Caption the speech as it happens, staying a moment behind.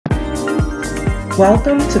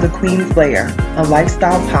Welcome to the Queen's Lair, a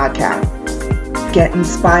lifestyle podcast. Get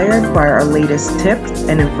inspired by our latest tips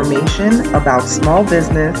and information about small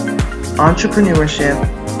business, entrepreneurship,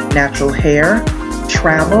 natural hair,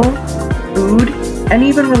 travel, food, and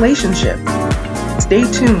even relationships. Stay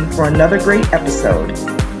tuned for another great episode.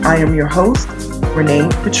 I am your host, Renee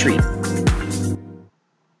Patrice.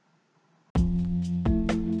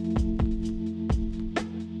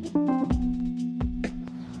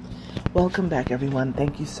 Welcome back, everyone.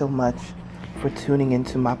 Thank you so much for tuning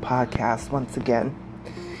into my podcast once again.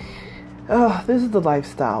 This is the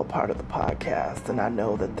lifestyle part of the podcast, and I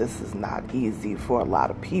know that this is not easy for a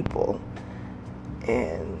lot of people.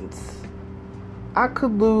 And I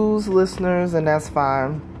could lose listeners, and that's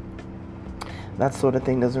fine. That sort of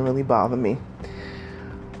thing doesn't really bother me.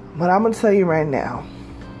 But I'm going to tell you right now,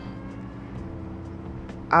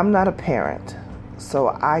 I'm not a parent,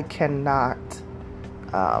 so I cannot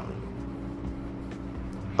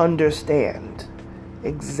understand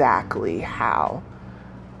exactly how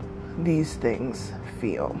these things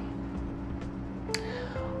feel.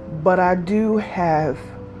 But I do have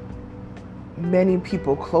many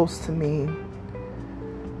people close to me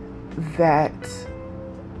that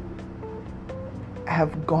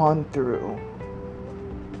have gone through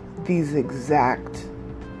these exact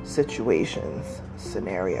situations,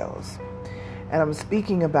 scenarios. And I'm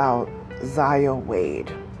speaking about Zaya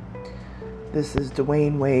Wade. This is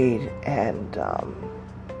Dwayne Wade, and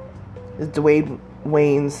Dwayne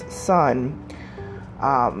Wade's son,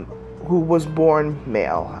 who was born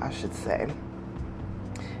male, I should say,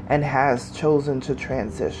 and has chosen to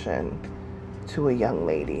transition to a young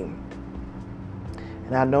lady.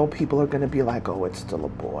 And I know people are going to be like, oh, it's still a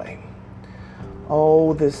boy.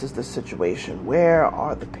 Oh, this is the situation. Where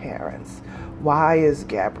are the parents? Why is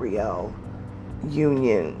Gabrielle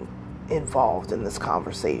Union involved in this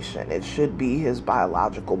conversation? It should be his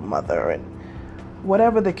biological mother, and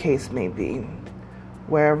whatever the case may be,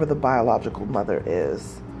 wherever the biological mother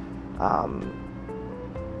is,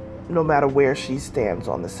 no matter where she stands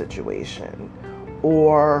on the situation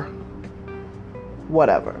or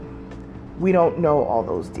whatever, we don't know all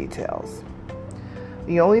those details.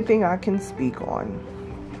 The only thing I can speak on,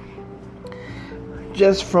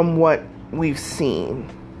 just from what we've seen,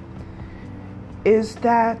 is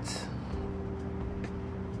that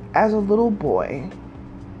as a little boy,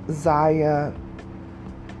 Zaya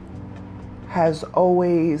has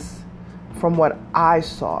always, from what I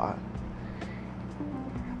saw,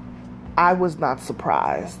 I was not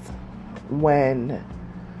surprised when,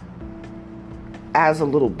 as a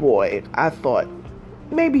little boy, I thought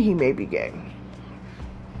maybe he may be gay.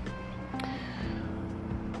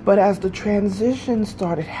 But as the transition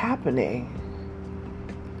started happening,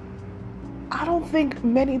 I don't think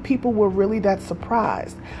many people were really that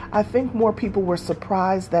surprised. I think more people were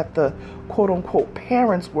surprised that the quote-unquote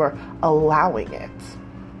parents were allowing it.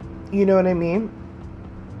 You know what I mean?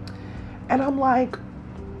 And I'm like,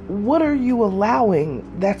 what are you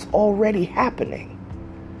allowing that's already happening?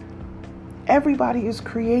 Everybody is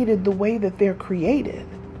created the way that they're created.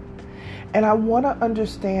 And I want to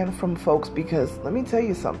understand from folks, because let me tell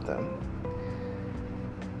you something.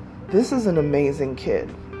 This is an amazing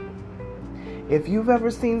kid. If you've ever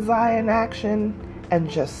seen Zaya in action and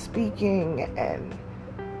just speaking and,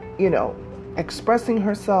 expressing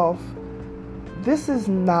herself, this is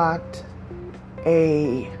not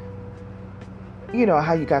a,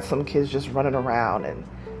 how you got some kids just running around and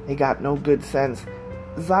they got no good sense.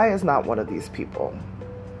 Zaya's not one of these people.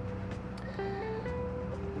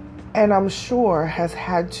 And I'm sure has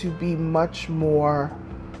had to be much more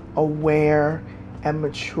aware and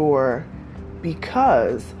mature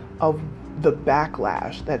because of the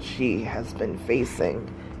backlash that she has been facing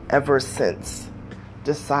ever since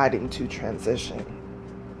deciding to transition.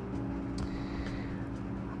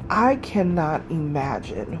 I cannot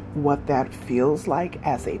imagine what that feels like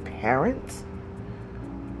as a parent,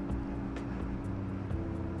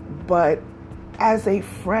 but as a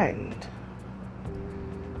friend,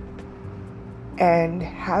 and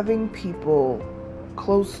having people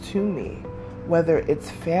close to me, whether it's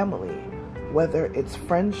family, whether it's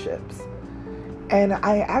friendships. And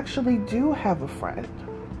I actually do have a friend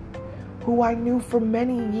who I knew for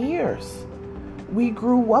many years. We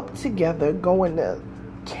grew up together, going to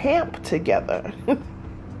camp together.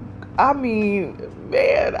 I mean,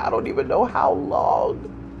 man, I don't even know how long.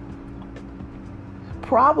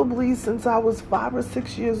 Probably since I was 5 or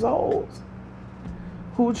 6 years old.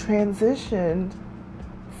 Who transitioned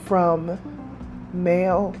from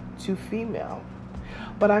male to female.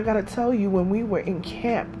 But I gotta tell you, when we were in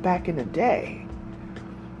camp back in the day,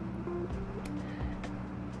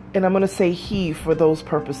 and I'm going to say he for those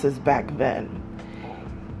purposes back then,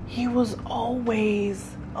 he was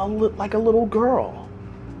always like a little girl.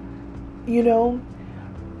 You know,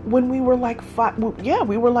 when we were like 5, yeah,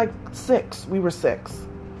 we were like 6. We were 6.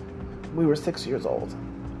 We were 6 years old.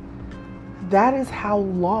 That is how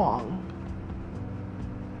long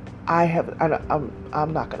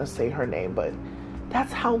I'm not going to say her name, but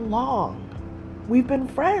that's how long we've been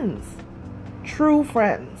friends. True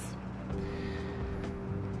friends.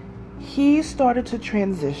 He started to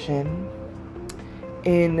transition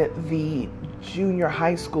in the junior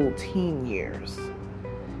high school teen years.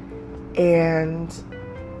 And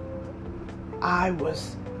I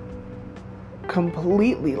was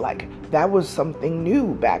completely like, that was something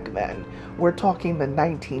new back then. We're talking the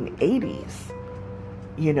 1980s,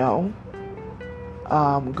 you know,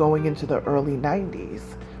 going into the early 90s.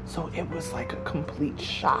 So it was like a complete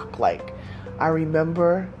shock. Like, I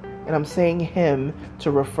remember, and I'm saying him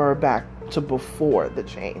to refer back to before the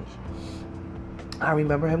change. I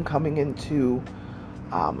remember him coming into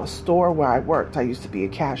a store where I worked. I used to be a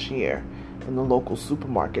cashier in the local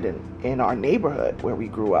supermarket in our neighborhood where we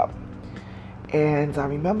grew up. And I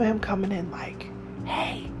remember him coming in like,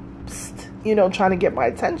 hey, psst, you know, trying to get my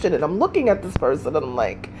attention. And I'm looking at this person and I'm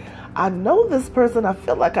like, I know this person. I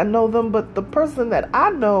feel like I know them, but the person that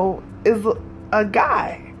I know is a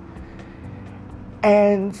guy.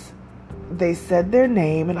 And they said their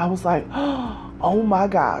name and I was like, oh my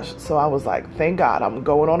gosh. So I was like, thank God I'm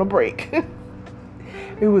going on a break.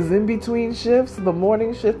 It was in between shifts, the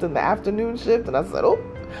morning shift and the afternoon shift. And I said, oh,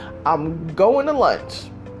 I'm going to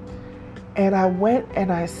lunch. And I went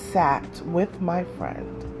and I sat with my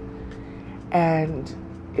friend. And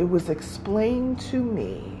it was explained to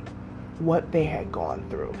me what they had gone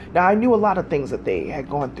through. Now, I knew a lot of things that they had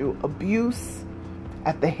gone through. Abuse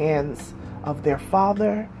at the hands of their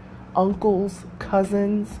father, uncles,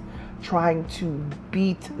 cousins, trying to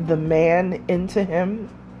beat the man into him.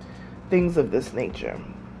 Things of this nature.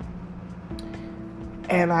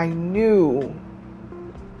 And I knew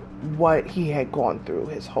what he had gone through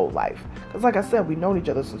his whole life. Because like I said, we've known each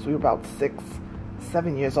other since we were about 6,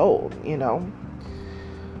 7 years old, you know.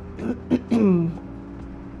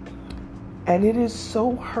 And it is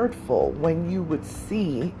so hurtful when you would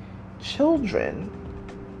see children,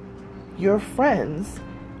 your friends,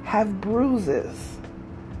 have bruises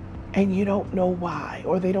and you don't know why,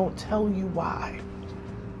 or they don't tell you why.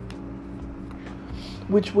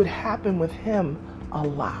 Which would happen with him a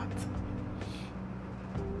lot.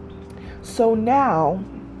 So now,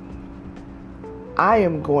 I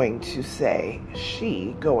am going to say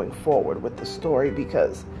she going forward with the story,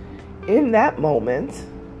 because in that moment,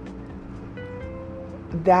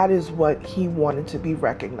 that is what he wanted to be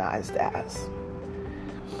recognized as.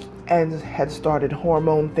 And had started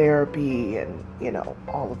hormone therapy and, you know,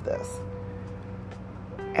 all of this.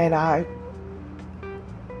 And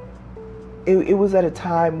it was at a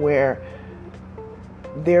time where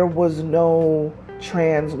there was no,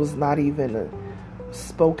 trans was not even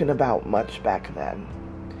spoken about much back then.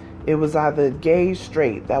 It was either gay,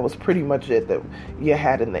 straight. That was pretty much it that you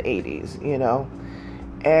had in the 80s, you know.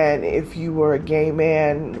 And if you were a gay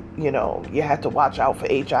man, you know, you had to watch out for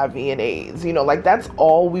HIV and AIDS. You know, like that's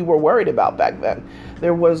all we were worried about back then.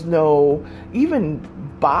 There was no, even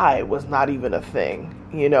bi was not even a thing.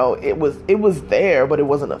 You know, it was there, but it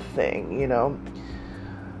wasn't a thing, you know.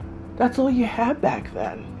 That's all you had back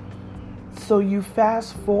then. So you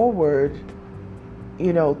fast forward,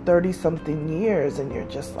 you know, 30 something years and you're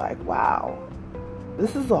just like, wow,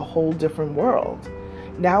 this is a whole different world.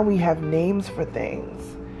 Now we have names for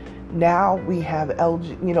things. Now we have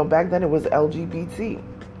you know, back then it was LGBT.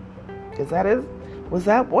 Was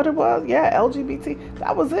that what it was? Yeah, LGBT.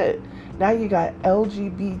 That was it. Now you got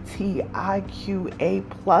LGBTIQA+.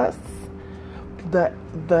 The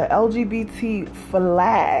LGBT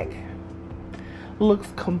flag looks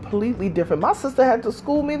completely different. My sister had to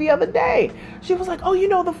school me the other day. She was like, oh, you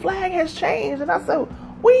know, the flag has changed. And I said,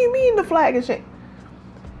 what do you mean the flag has changed?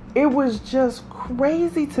 It was just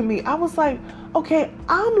crazy to me. I was like, okay,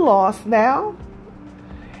 I'm lost now.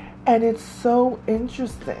 And it's so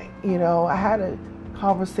interesting. You know, I had a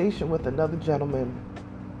conversation with another gentleman,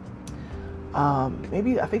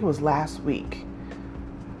 maybe I think it was last week,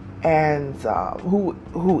 and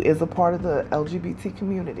who is a part of the LGBT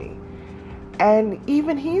community. And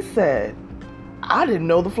even he said, I didn't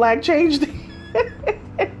know the flag changed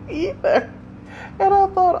either. And I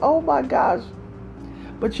thought, oh my gosh.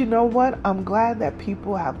 But you know what? I'm glad that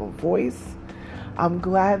people have a voice. I'm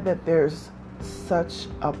glad that there's such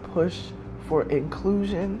a push for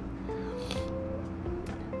inclusion.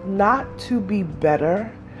 Not to be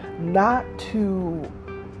better, not to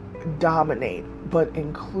dominate, but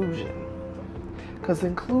inclusion. Because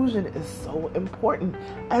inclusion is so important.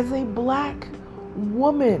 As a black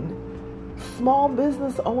woman, small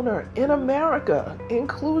business owner in America,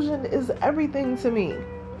 inclusion is everything to me.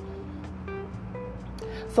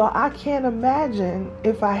 So I can't imagine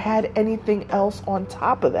if I had anything else on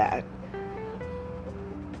top of that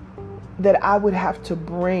I would have to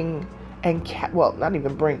bring and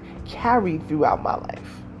carry throughout my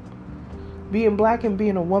life. Being black and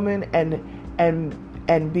being a woman and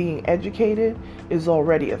being educated is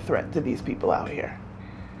already a threat to these people out here.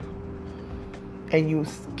 And you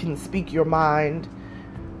can speak your mind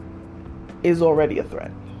is already a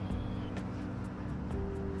threat.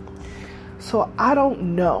 So I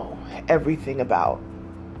don't know everything about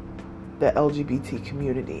the LGBT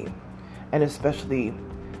community, and especially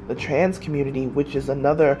the trans community, which is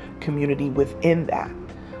another community within that.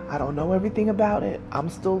 I don't know everything about it. I'm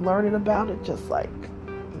still learning about it, just like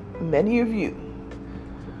many of you.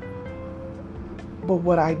 But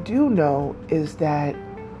what I do know is that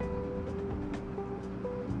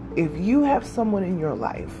if you have someone in your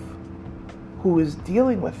life who is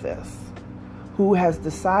dealing with this, who has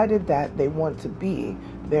decided that they want to be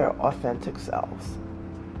their authentic selves,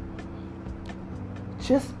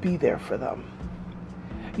 just be there for them.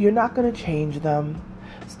 You're not going to change them.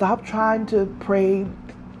 Stop trying to pray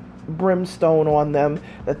brimstone on them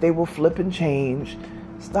that they will flip and change.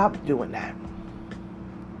 Stop doing that.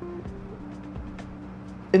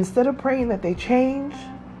 Instead of praying that they change,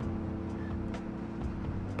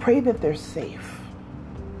 pray that they're safe.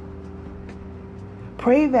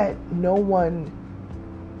 Pray that no one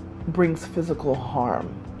brings physical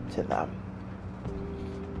harm to them,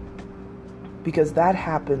 because that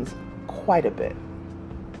happens quite a bit.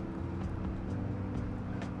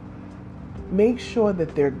 Make sure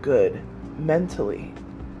that they're good mentally.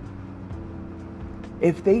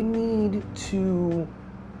 If they need to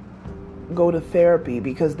go to therapy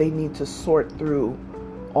because they need to sort through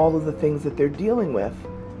all of the things that they're dealing with,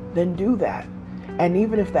 then do that. And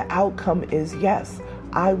even if the outcome is, yes,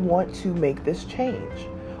 I want to make this change,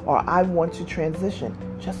 or I want to transition,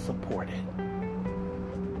 just support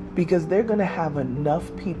it. Because they're going to have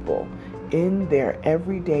enough people in their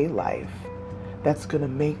everyday life that's going to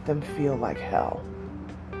make them feel like hell.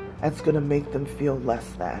 That's going to make them feel less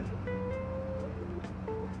than.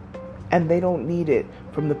 And they don't need it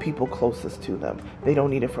from the people closest to them. They don't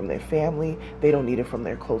need it from their family. They don't need it from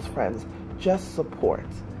their close friends. Just support.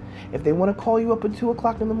 If they want to call you up at 2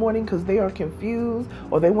 o'clock in the morning because they are confused,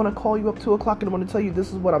 or they want to call you up 2 o'clock in the morning to tell you this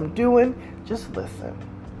is what I'm doing, just listen.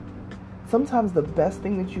 Sometimes the best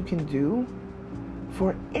thing that you can do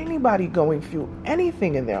for anybody going through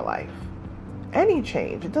anything in their life, any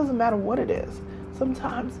change, it doesn't matter what it is,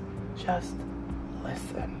 sometimes just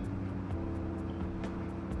listen.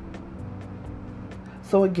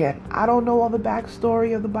 So again, I don't know all the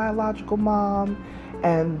backstory of the biological mom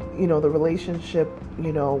and, the relationship,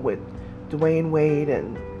 with Dwayne Wade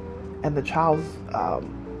and the child's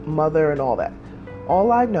mother and all that.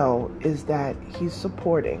 All I know is that he's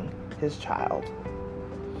supporting his child.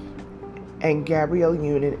 And Gabrielle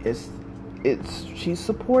Union she's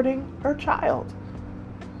supporting her child.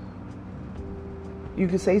 You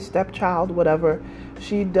could say stepchild, whatever.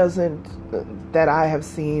 She doesn't, that I have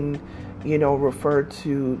seen, refer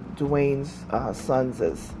to Dwayne's sons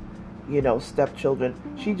as, stepchildren.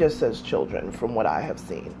 She just says children from what I have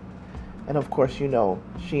seen. And of course, she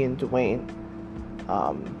and Dwayne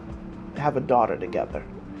have a daughter together.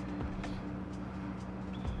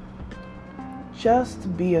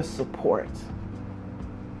 Just be a support.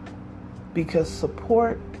 Because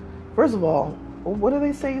support, first of all, what do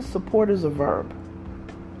they say? Support is a verb.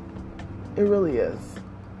 It really is.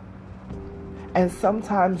 And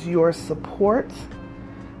sometimes your support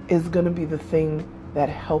is going to be the thing that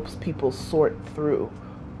helps people sort through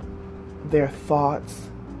their thoughts,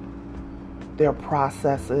 their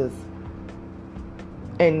processes,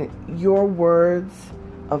 and your words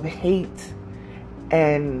of hate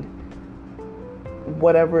and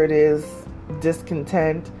whatever it is,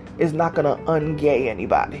 discontent, is not going to ungay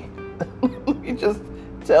anybody. Let me just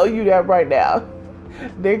tell you that right now.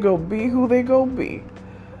 They go be who they go be.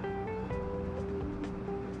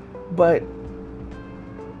 But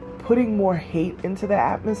putting more hate into the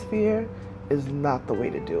atmosphere is not the way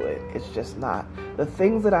to do it. It's just not. The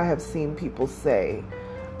things that I have seen people say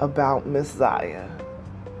about Miss Zaya,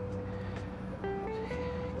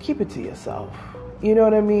 keep it to yourself. You know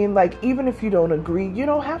what I mean? Like, even if you don't agree, you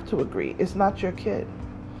don't have to agree. It's not your kid.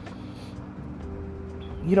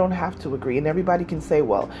 You don't have to agree. And everybody can say,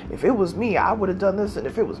 well, if it was me, I would have done this. And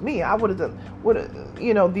if it was me, I would have done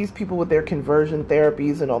what, these people with their conversion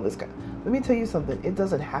therapies and all this kind. Let me tell you something. It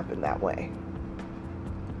doesn't happen that way.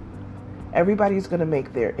 Everybody's going to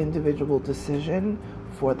make their individual decision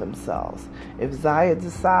for themselves. If Zaya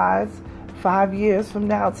decides 5 years from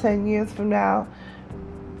now, 10 years from now,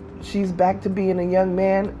 she's back to being a young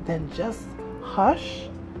man, then just hush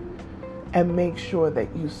and make sure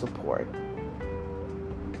that you support.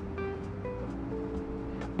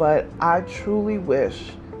 But I truly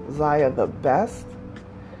wish Zaya the best,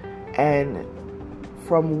 and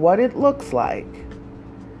from what it looks like,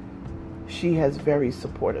 she has very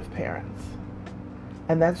supportive parents.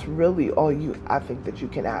 And that's really all I think that you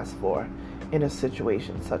can ask for in a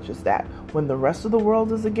situation such as that. When the rest of the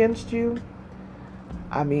world is against you,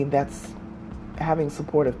 I mean, that's having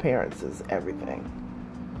supportive parents is everything.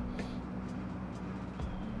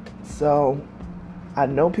 So I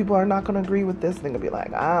know people are not going to agree with this. They're going to be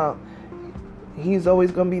like, he's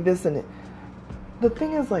always going to be this and it. The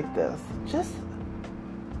thing is like this,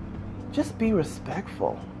 just be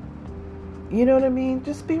respectful. You know what I mean?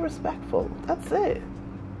 Just be respectful. That's it.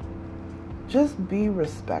 Just be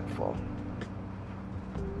respectful.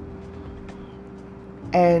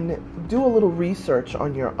 And do a little research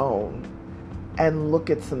on your own and look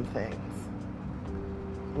at some things.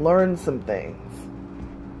 Learn some things.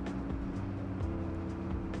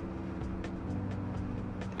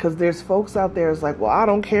 Because there's folks out there who's like, well, I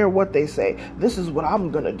don't care what they say. This is what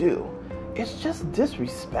I'm going to do. It's just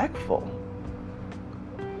disrespectful.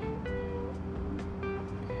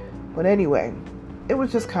 But anyway, it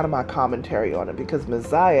was just kind of my commentary on it because Ms.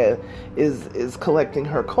 Zaya is collecting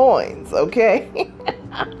her coins, okay?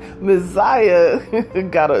 Ms. Zaya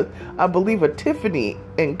got I believe a Tiffany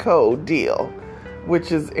 & Co. deal,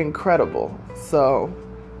 which is incredible. So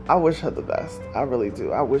I wish her the best. I really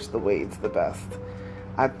do. I wish the Wades the best.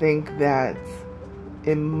 I think that,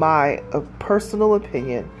 in my personal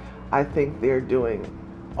opinion, I think they're doing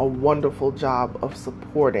a wonderful job of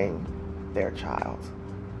supporting their child.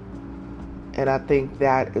 And I think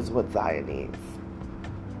that is what Zaya needs.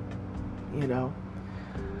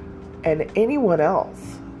 And anyone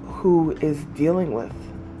else who is dealing with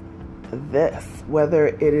this, whether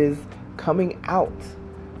it is coming out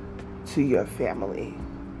to your family,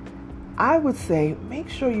 I would say make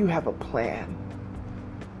sure you have a plan.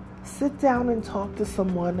 Sit down and talk to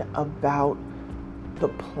someone about the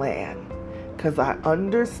plan, because I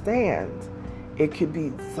understand it could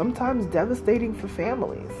be sometimes devastating for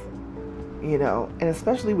families, and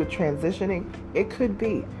especially with transitioning, it could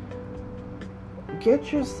be.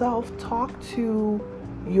 Get yourself, talk to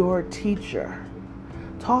your teacher,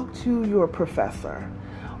 talk to your professor,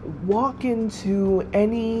 walk into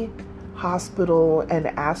any hospital and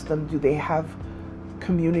ask them, do they have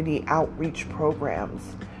community outreach programs?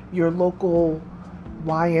 Your local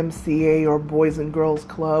YMCA or Boys and Girls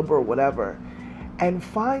Club or whatever, and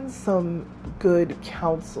find some good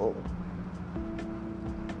counsel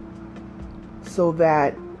so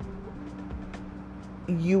that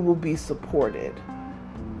you will be supported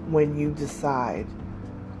when you decide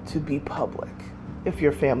to be public, if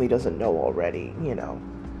your family doesn't know already,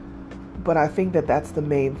 But I think that that's the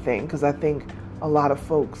main thing, because I think a lot of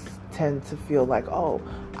folks tend to feel like, oh,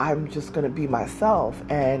 I'm just going to be myself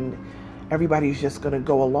and everybody's just going to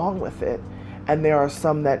go along with it. And there are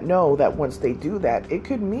some that know that once they do that, it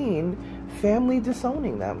could mean family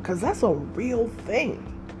disowning them, because that's a real thing.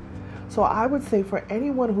 So I would say for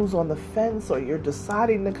anyone who's on the fence, or you're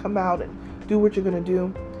deciding to come out and do what you're going to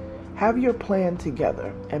do, have your plan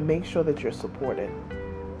together and make sure that you're supported.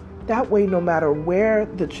 That way, no matter where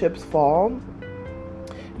the chips fall,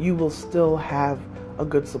 you will still have a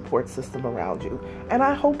good support system around you. And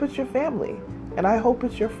I hope it's your family, and I hope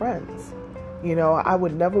it's your friends. I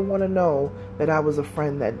would never want to know that I was a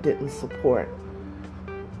friend that didn't support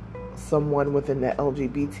someone within the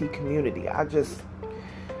LGBT community.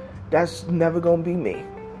 That's never going to be me.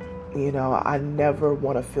 I never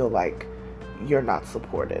want to feel like you're not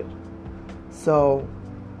supported. So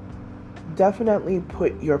definitely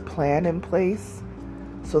put your plan in place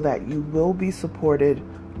so that you will be supported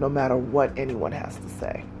no matter what anyone has to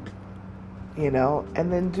say.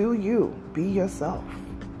 And then do you. Be yourself.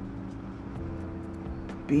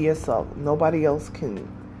 Be yourself. Nobody else can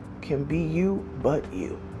be you but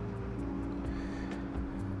you.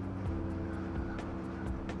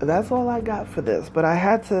 That's all I got for this. But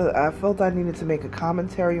I felt I needed to make a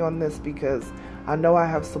commentary on this because I know I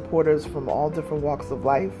have supporters from all different walks of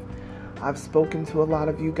life. I've spoken to a lot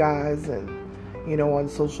of you guys and, on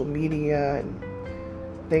social media and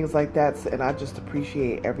things like that. And I just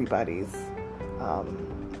appreciate everybody's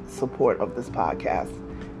support of this podcast.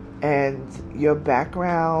 And your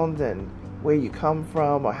background and where you come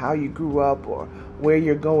from or how you grew up or where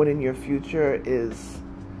you're going in your future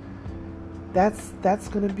that's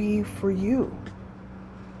going to be for you.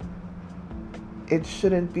 It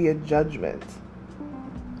shouldn't be a judgment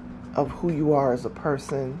of who you are as a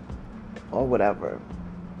person or whatever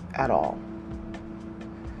at all.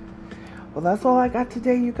 Well, that's all I got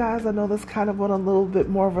today, you guys. I know this kind of went a little bit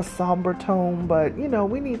more of a somber tone, but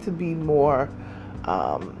we need to be more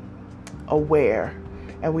aware,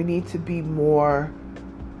 and we need to be more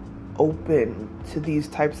open to these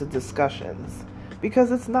types of discussions,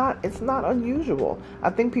 because it's not unusual. I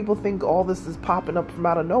think people think all this is popping up from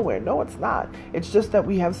out of nowhere. No, it's not. It's just that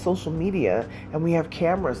we have social media and we have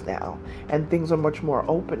cameras now, and things are much more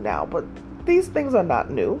open now. But these things are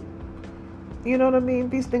not new. You know what I mean?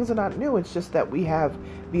 These things are not new. It's just that we have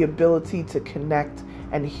the ability to connect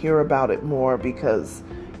and hear about it more because,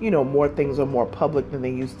 more things are more public than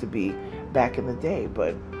they used to be back in the day.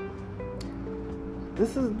 But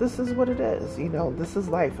this is what it is. This is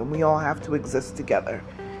life, and we all have to exist together.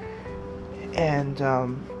 And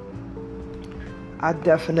I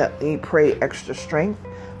definitely pray extra strength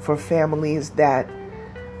for families that,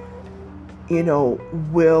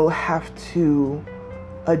 will have to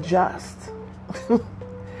adjust.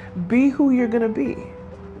 Be who you're going to be.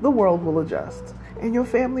 The world will adjust, and your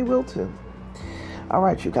family will too. All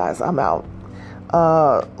right, you guys, I'm out.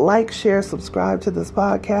 Like, share, subscribe to this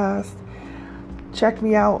podcast. Check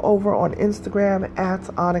me out over on Instagram at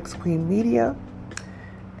Onyx Queen Media.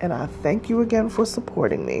 And I thank you again for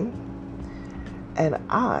supporting me. And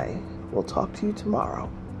I will talk to you tomorrow.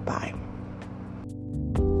 Bye.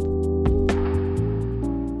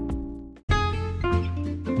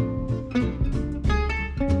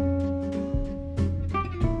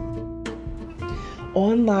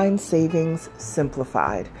 Online savings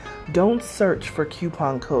simplified. Don't search for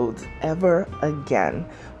coupon codes ever again.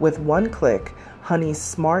 With one click, Honey's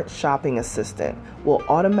smart shopping assistant will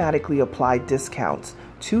automatically apply discounts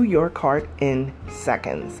to your cart in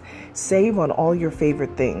seconds. Save on all your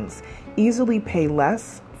favorite things. Easily pay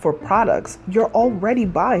less for products you're already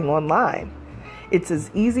buying online. It's as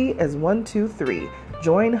easy as 1, 2, 3.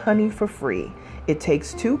 Join Honey for free. It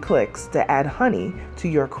takes 2 clicks to add Honey to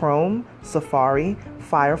your Chrome, Safari,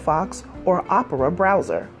 Firefox, or Opera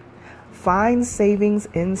browser. Find savings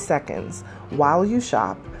in seconds. While you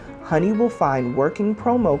shop, Honey will find working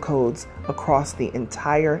promo codes across the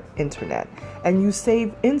entire internet, and you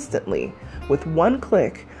save instantly. With one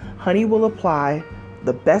click, Honey will apply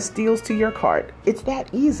the best deals to your cart. It's that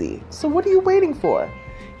easy. So what are you waiting for?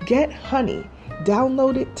 Get Honey.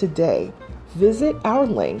 Download it today. Visit our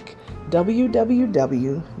link,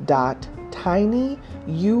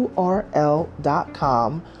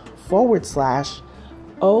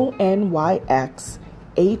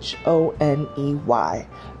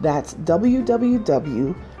 That's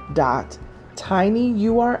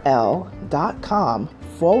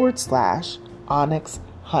www.tinyurl.com/Onyx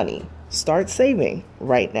Honey. Start saving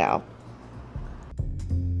right now.